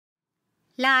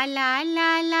ला ला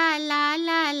ला ला ला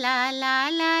ला ला ला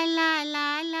ला ला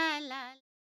ला ला ला।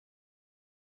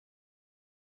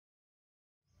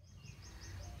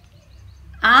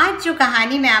 आज जो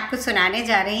कहानी मैं आपको सुनाने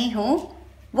जा रही हूँ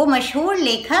वो मशहूर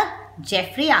लेखक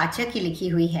जेफरी आर्चर की लिखी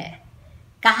हुई है।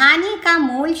 कहानी का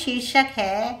मूल शीर्षक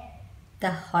है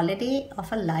the holiday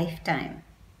of a lifetime.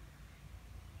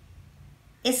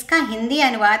 इसका हिंदी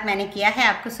अनुवाद मैंने किया है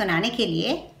आपको सुनाने के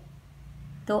लिए,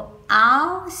 तो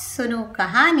आओ सुनो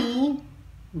कहानी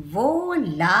वो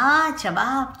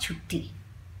लाजवाब छुट्टी।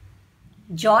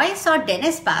 जॉयस और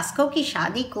डेनिस पास्को की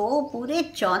शादी को पूरे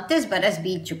 34 बरस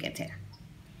बीत चुके थे।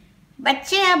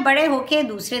 बच्चे अब बड़े होके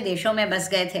दूसरे देशों में बस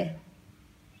गए थे।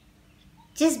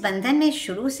 जिस बंधन में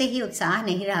शुरू से ही उत्साह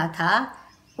नहीं रहा था,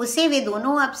 उसे वे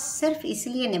दोनों अब सिर्फ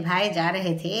इसलिए निभाए जा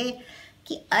रहे थे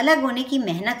कि अलग होने की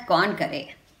मेहनत कौन करे।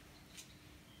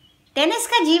 डेनिस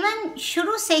का जीवन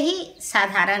शुरू से ही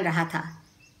साधारण रहा था।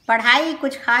 पढ़ाई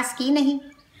कुछ खास की नहीं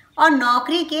और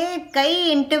नौकरी के कई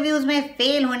इंटरव्यूज़ में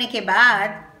फेल होने के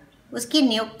बाद उसकी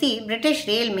नियुक्ति ब्रिटिश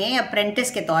रेल में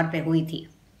अप्रेंटिस के तौर पे हुई थी।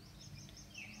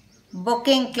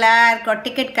 बुकिंग क्लर्क और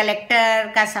टिकट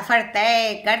कलेक्टर का सफ़र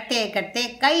तय करते करते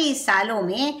कई सालों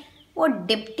में वो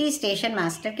डिप्टी स्टेशन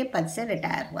मास्टर के पद से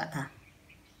रिटायर हुआ था।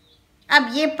 अब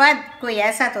ये पद कोई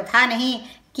ऐसा तो था नहीं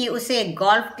कि उसे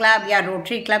गोल्फ क्लब या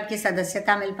रोटरी क्लब की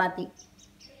सदस्यता मिल पाती।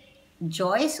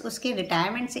 जॉयस उसके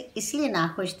रिटायरमेंट से इसलिए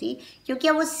नाखुश थी क्योंकि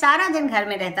अब वो सारा दिन घर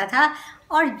में रहता था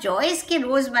और जॉयस के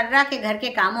रोज़मर्रा के घर के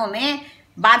कामों में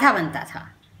बाधा बनता था।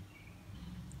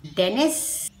 डेनिस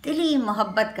दिली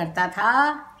मोहब्बत करता था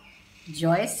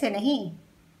जॉयस से नहीं,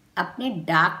 अपने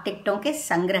डाक टिकटों के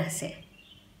संग्रह से।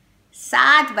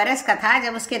 7 बरस का था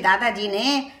जब उसके दादाजी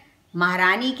ने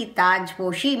महारानी की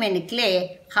ताजपोशी में निकले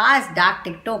खास डाक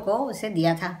टिकटों को उसे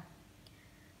दिया था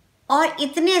और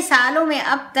इतने सालों में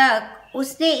अब तक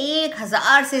उसने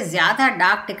 1000 से ज़्यादा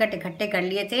डाक टिकट इकट्ठे कर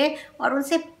लिए थे और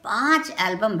उनसे 5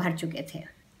 एल्बम भर चुके थे।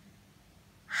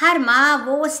 हर माह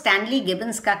वो स्टैनली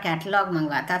गिब्बन्स का कैटलॉग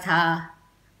मंगवाता था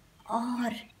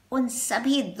और उन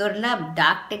सभी दुर्लभ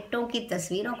डाक टिकटों की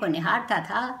तस्वीरों को निहारता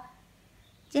था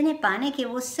जिन्हें पाने के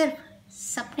वो सिर्फ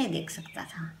सपने देख सकता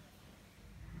था।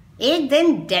 एक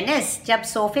दिन डेनिस जब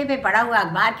सोफे पे पड़ा हुआ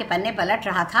अखबार के पन्ने पलट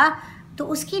रहा था तो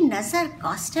उसकी नज़र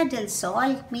कोस्टा डेल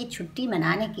सोल में छुट्टी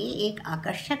मनाने के एक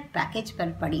आकर्षक पैकेज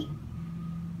पर पड़ी।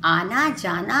 आना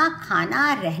जाना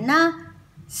खाना रहना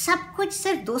सब कुछ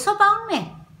सिर्फ 200 पाउंड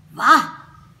में। वाह!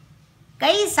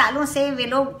 कई सालों से वे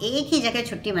लोग एक ही जगह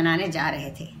छुट्टी मनाने जा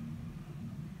रहे थे।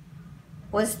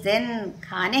 उस दिन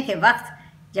खाने के वक्त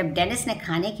जब डेनिस ने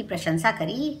खाने की प्रशंसा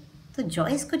करी तो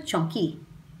जॉयस कुछ चौंकी,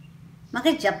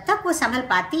 मगर जब तक वो संभल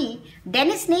पाती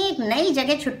डेनिस ने एक नई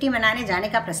जगह छुट्टी मनाने जाने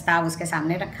का प्रस्ताव उसके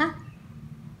सामने रखा।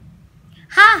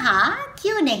 हाँ हाँ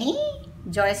क्यों नहीं,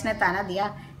 जॉयस ने ताना दिया।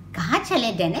 कहाँ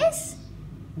चले डेनिस?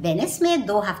 वेनिस में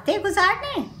 2 हफ्ते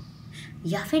गुजारने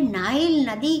या फिर नाइल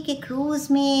नदी के क्रूज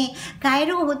में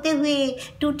कायरो होते हुए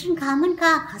टूटनखामन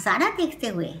का खजाना देखते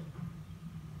हुए?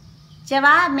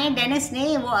 जवाब में डेनिस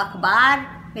ने वो अखबार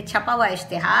में छपा हुआ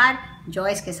इश्तिहार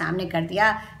जॉयस के सामने कर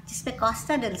दिया जिसमें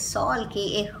कोस्टा डेल सोल के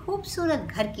एक खूबसूरत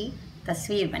घर की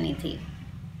तस्वीर बनी थी।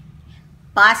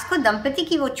 पास्को दंपति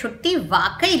की वो छुट्टी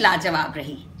वाकई लाजवाब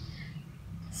रही।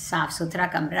 साफ सुथरा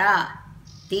कमरा,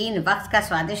 3 वक्त का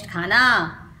स्वादिष्ट खाना,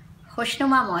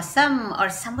 खुशनुमा मौसम और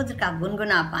समुद्र का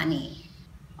गुनगुना पानी,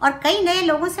 और कई नए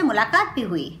लोगों से मुलाकात भी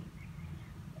हुई।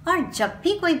 और जब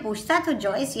भी कोई पूछता तो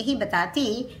जॉयस यही बताती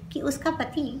कि उसका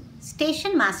पति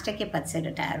स्टेशन मास्टर के पद से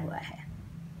रिटायर हुआ है।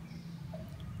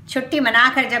 छुट्टी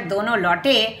मनाकर जब दोनों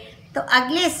लौटे तो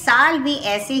अगले साल भी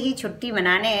ऐसे ही छुट्टी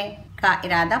मनाने का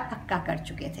इरादा पक्का कर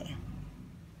चुके थे।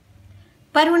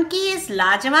 पर उनकी इस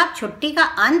लाजवाब छुट्टी का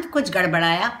अंत कुछ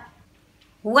गड़बड़ाया।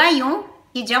 हुआ यूं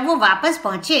कि जब वो वापस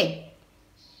पहुंचे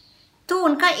तो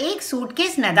उनका एक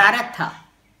सूटकेस नदारद था।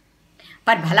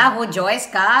 पर भला हो जॉयस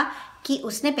का कि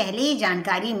उसने पहले ही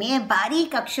जानकारी में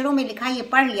बारीक अक्षरों में लिखा ये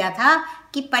पढ़ लिया था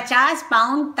कि 50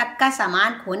 पाउंड तक का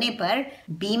सामान खोने पर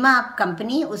बीमा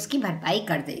कंपनी उसकी भरपाई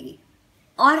कर देगी।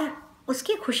 और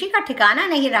उसकी खुशी का ठिकाना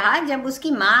नहीं रहा जब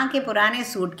उसकी माँ के पुराने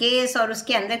सूटकेस और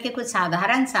उसके अंदर के कुछ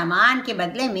साधारण सामान के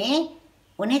बदले में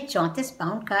उन्हें 34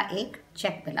 पाउंड का एक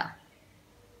चेक मिला।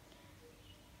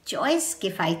 चॉइस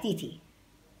किफ़ायती थी,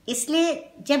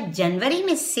 इसलिए जब जनवरी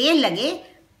में सेल लगे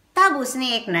तब उसने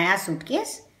एक नया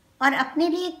सूटकेस और अपने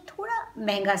लिए एक थोड़ा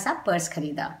महंगा सा पर्स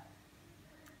खरीदा।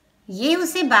 ये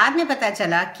उसे बाद में पता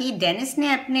चला कि डेनिस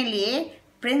ने अपने लिए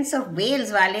प्रिंस ऑफ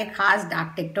वेल्स वाले खास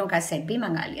डाक टिकटों का सेट भी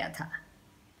मंगा लिया था।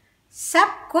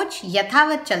 सब कुछ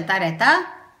यथावत चलता रहता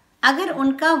अगर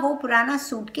उनका वो पुराना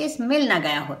सूटकेस मिल न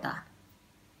गया होता।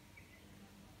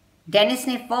 डेनिस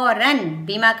ने फौरन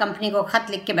बीमा कंपनी को खत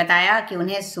लिख के बताया कि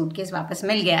उन्हें सूटकेस वापस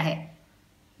मिल गया है,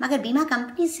 मगर बीमा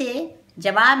कंपनी से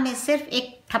जवाब में सिर्फ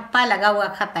एक ठप्पा लगा हुआ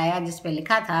खत आया जिस पे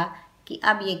लिखा था कि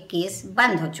अब ये केस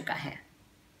बंद हो चुका है।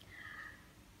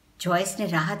 जॉयस ने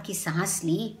राहत की सांस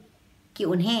ली कि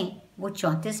उन्हें वो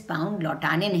 34 पाउंड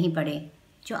लौटाने नहीं पड़े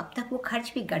जो अब तक वो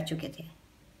खर्च भी कर चुके थे।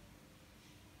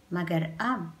 मगर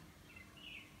अब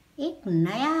एक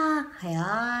नया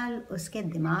ख्याल उसके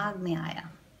दिमाग में आया।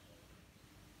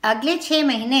 अगले 6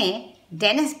 महीने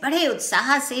डेनिस बड़े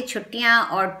उत्साह से छुट्टियां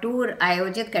और टूर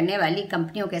आयोजित करने वाली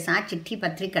कंपनियों के साथ चिट्ठी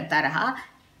पत्री करता रहा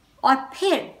और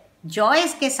फिर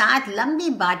जॉयस के साथ लंबी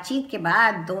बातचीत के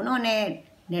बाद दोनों ने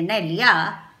निर्णय लिया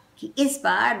कि इस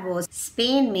बार वो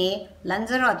स्पेन में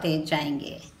लंज़रोते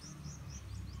जाएंगे।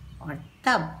 और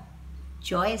तब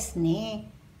जॉयस ने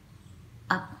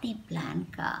अपने प्लान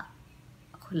का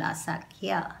खुलासा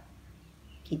किया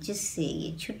कि जिससे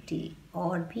ये छुट्टी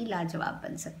और भी लाजवाब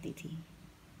बन सकती थी।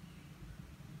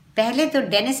 पहले तो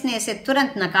डेनिस ने इसे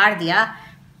तुरंत नकार दिया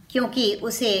क्योंकि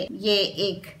उसे ये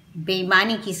एक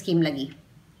बेईमानी की स्कीम लगी,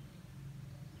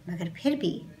 मगर फिर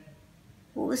भी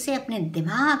वो उसे अपने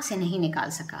दिमाग से नहीं निकाल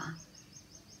सका।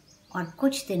 और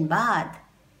कुछ दिन बाद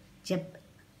जब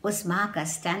उस माह का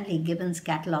स्टैनली गिबन्स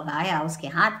कैटलॉग आया उसके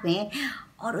हाथ में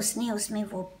और उसने उसमें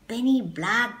वो पेनी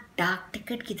ब्लैक डाक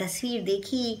टिकट की तस्वीर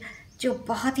देखी जो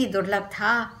बहुत ही दुर्लभ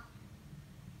था,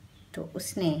 तो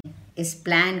उसने इस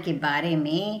प्लान के बारे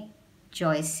में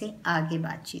जॉयस से आगे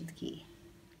बातचीत की।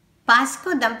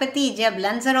 पास्को दंपति जब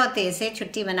लंज़रोते से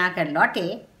छुट्टी मनाकर लौटे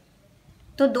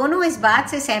तो दोनों इस बात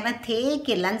से सहमत थे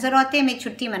कि लंज़रोते में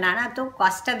छुट्टी मनाना तो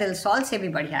कोस्टा देल सोल से भी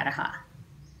बढ़िया रहा।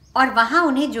 और वहाँ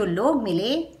उन्हें जो लोग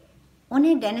मिले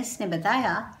उन्हें डेनिस ने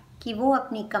बताया कि वो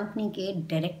अपनी कंपनी के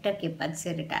डायरेक्टर के पद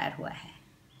से रिटायर हुआ है।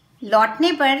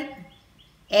 लौटने पर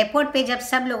एयरपोर्ट पे जब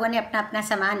सब लोगों ने अपना अपना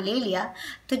सामान ले लिया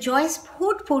तो जॉयस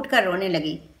फूट फूट कर रोने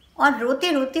लगी और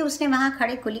रोते रोते उसने वहाँ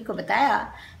खड़े कुली को बताया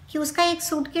कि उसका एक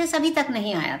सूटकेस अभी तक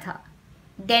नहीं आया था।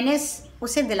 डेनिस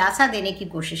उसे दिलासा देने की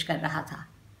कोशिश कर रहा था।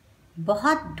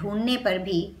 बहुत ढूंढने पर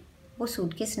भी वो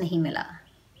सूटकेस नहीं मिला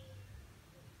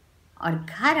और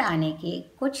घर आने के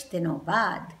कुछ दिनों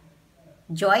बाद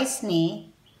जॉयस ने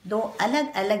 2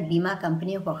 अलग अलग बीमा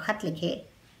कंपनियों को खत लिखे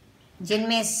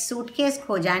जिनमें सूटकेस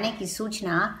खो जाने की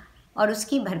सूचना और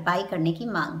उसकी भरपाई करने की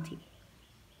मांग थी।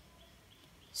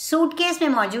 सूटकेस में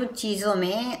मौजूद चीज़ों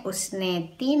में उसने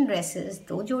 3 ड्रेसेस,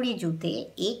 2 जोड़ी जूते,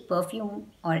 1 परफ्यूम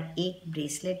और 1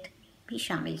 ब्रेसलेट भी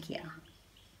शामिल किया।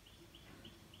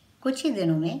 कुछ ही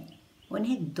दिनों में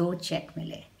उन्हें 2 चेक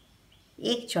मिले,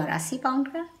 एक 84 पाउंड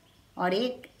का और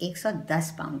एक 110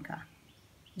 पाउंड का,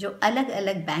 जो अलग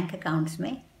अलग बैंक अकाउंट्स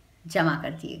में जमा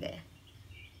कर दिए गए।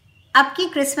 अब की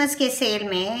क्रिसमस के सेल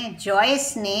में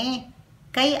जॉयस ने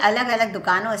कई अलग अलग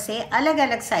दुकानों से अलग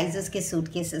अलग साइजेस के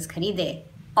सूटकेसेस खरीदे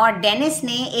और डेनिस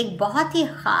ने एक बहुत ही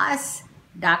ख़ास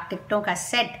डाक टिकटों का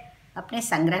सेट अपने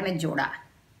संग्रह में जोड़ा।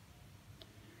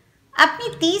 अपनी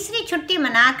तीसरी छुट्टी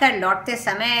मनाकर लौटते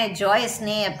समय जॉयस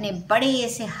ने अपने बड़े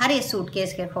से हरे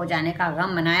सूटकेस के खो जाने का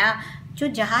गम मनाया जो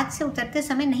जहाज से उतरते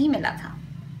समय नहीं मिला था।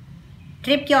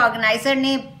 ट्रिप के ऑर्गेनाइज़र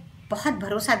ने बहुत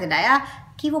भरोसा दिलाया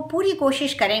कि वो पूरी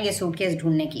कोशिश करेंगे सूटकेस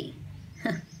ढूंढने की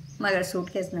मगर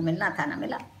सूटकेस न मिलना था न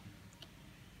मिला।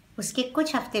 उसके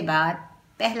कुछ हफ्ते बाद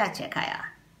पहला चेक आया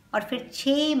और फिर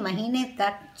 6 महीने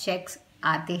तक चेक्स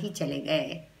आते ही चले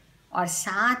गए और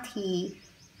साथ ही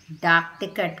डाक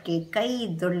टिकट के कई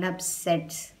दुर्लभ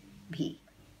सेट्स भी।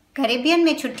 कैरेबियन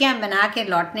में छुट्टियां बना के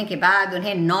लौटने के बाद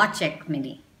उन्हें 9 चेक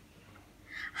मिली।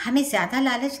 हमें ज़्यादा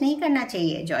लालच नहीं करना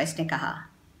चाहिए, जॉयस ने कहा,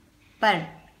 पर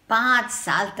 5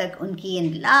 साल तक उनकी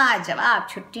इन लाजवाब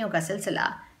छुट्टियों का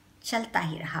सिलसिला चलता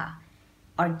ही रहा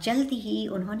और जल्दी ही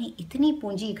उन्होंने इतनी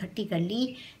पूंजी इकट्ठी कर ली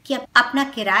कि अपना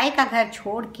किराए का घर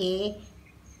छोड़ के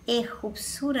एक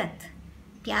खूबसूरत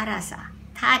प्यारा सा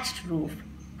थैच्ड रूफ,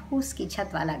 फूस की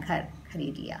छत वाला घर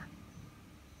खरीद लिया।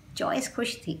 जॉयस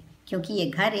खुश थी क्योंकि ये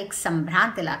घर एक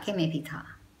संभ्रांत इलाके में भी था।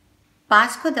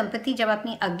 पास्को दंपति जब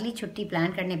अपनी अगली छुट्टी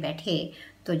प्लान करने बैठे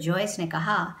तो जॉयस ने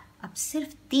कहा, अब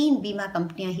सिर्फ 3 बीमा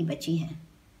कंपनियां ही बची हैं,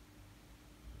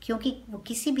 क्योंकि वो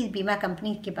किसी भी बीमा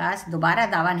कंपनी के पास दोबारा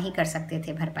दावा नहीं कर सकते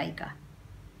थे भरपाई का।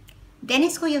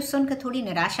 डेनिस को यह सुनकर थोड़ी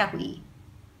निराशा हुई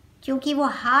क्योंकि वो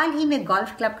हाल ही में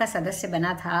गोल्फ क्लब का सदस्य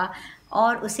बना था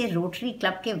और उसे रोटरी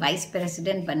क्लब के वाइस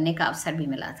प्रेसिडेंट बनने का अवसर भी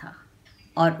मिला था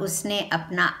और उसने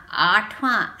अपना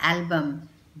 8वां एल्बम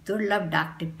दुर्लभ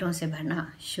डाक टिकटों से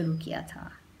भरना शुरू किया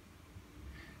था।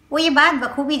 वो ये बात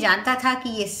बखूबी जानता था कि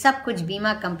ये सब कुछ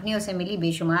बीमा कंपनियों से मिली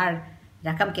बेशुमार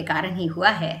रकम के कारण ही हुआ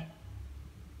है,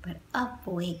 पर अब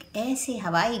वो एक ऐसे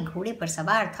हवाई घोड़े पर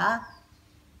सवार था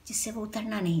जिससे वो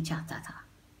उतरना नहीं चाहता था।